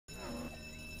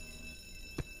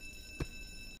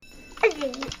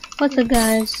What's up,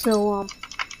 guys? So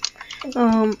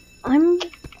I'm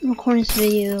recording this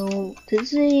video.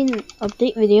 This is an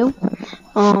update video.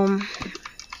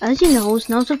 As you know, it's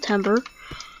now September.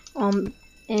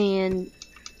 And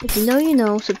if you know, you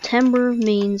know, September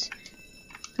means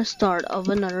the start of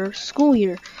another school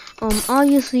year.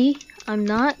 Obviously, I'm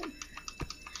not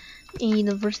in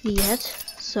university yet,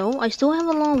 so I still have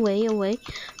a long way away.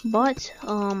 But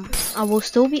I will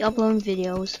still be uploading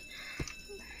videos.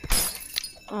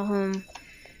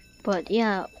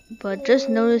 But just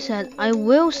notice that I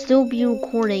will still be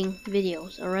recording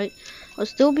videos, alright? I'll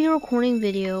still be recording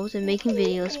videos and making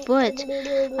videos, but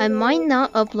I might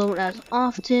not upload as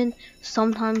often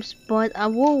sometimes, but I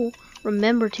will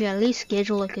remember to at least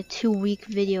schedule like a 2-week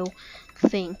video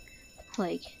thing.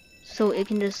 Like, so it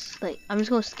can just, like, I'm just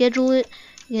gonna schedule it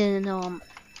and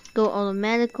go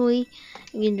automatically.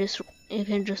 You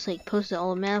can just like post it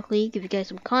automatically, give you guys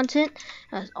some content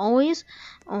as always.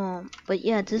 But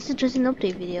yeah, this is just an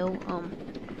update video.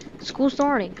 School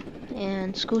starting,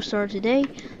 and school started today.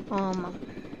 I'm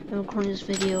recording this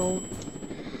video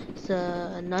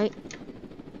the night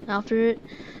after it.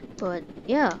 But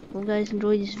yeah, hope you guys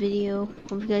enjoyed this video.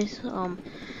 Hope you guys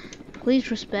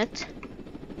please respect.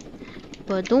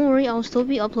 But don't worry, I'll still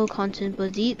be upload content.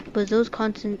 But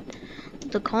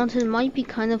the content might be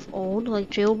kind of old, like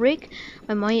jailbreak.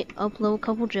 I might upload a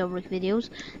couple jailbreak videos,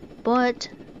 but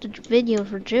the video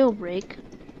for jailbreak,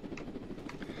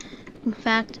 in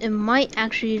fact, it might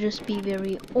actually just be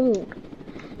very old.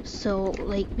 So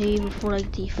like maybe before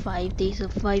like the 5 days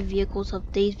of 5 vehicles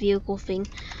update vehicle thing,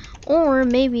 or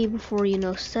maybe before, you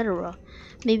know, etc.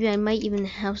 Maybe I might even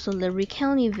have some Liberty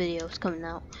County videos coming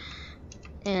out,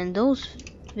 and those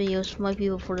videos might be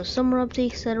before the summer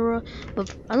update, etc.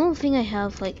 But I don't think I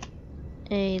have like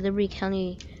a Liberty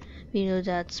County video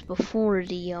that's before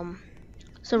the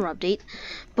summer update.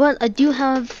 But I do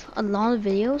have a lot of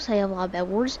videos. I have a lot of Bed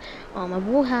Wars. I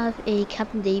will have a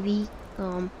Captain Davy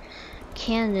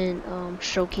Cannon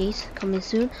showcase coming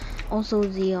soon. Also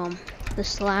the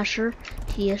Slasher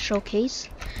TS showcase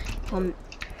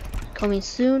coming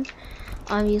soon.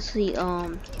 Obviously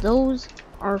those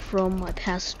are from my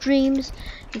past streams.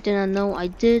 If you did not know, I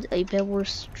did a Bed Wars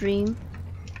stream.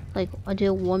 Like, I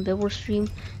did one Bed Wars stream.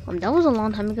 That was a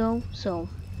long time ago. So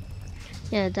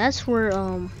yeah, that's where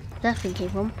that thing came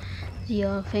from.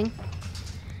 The thing.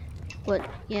 But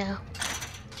yeah.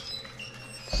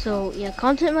 So yeah,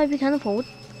 content might be kind of old,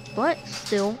 but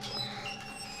still,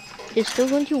 it's still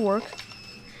going to work.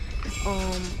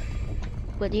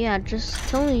 But yeah, just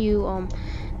telling you,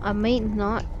 I may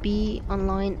not be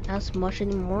online as much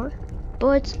anymore,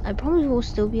 but I probably will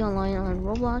still be online on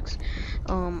Roblox.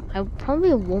 I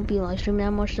probably won't be live streaming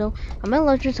that much though. I might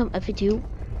live stream some FA2,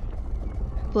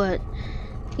 but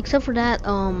except for that,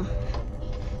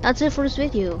 that's it for this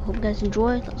video. Hope you guys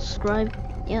enjoy. Subscribe.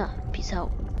 Yeah, peace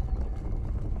out.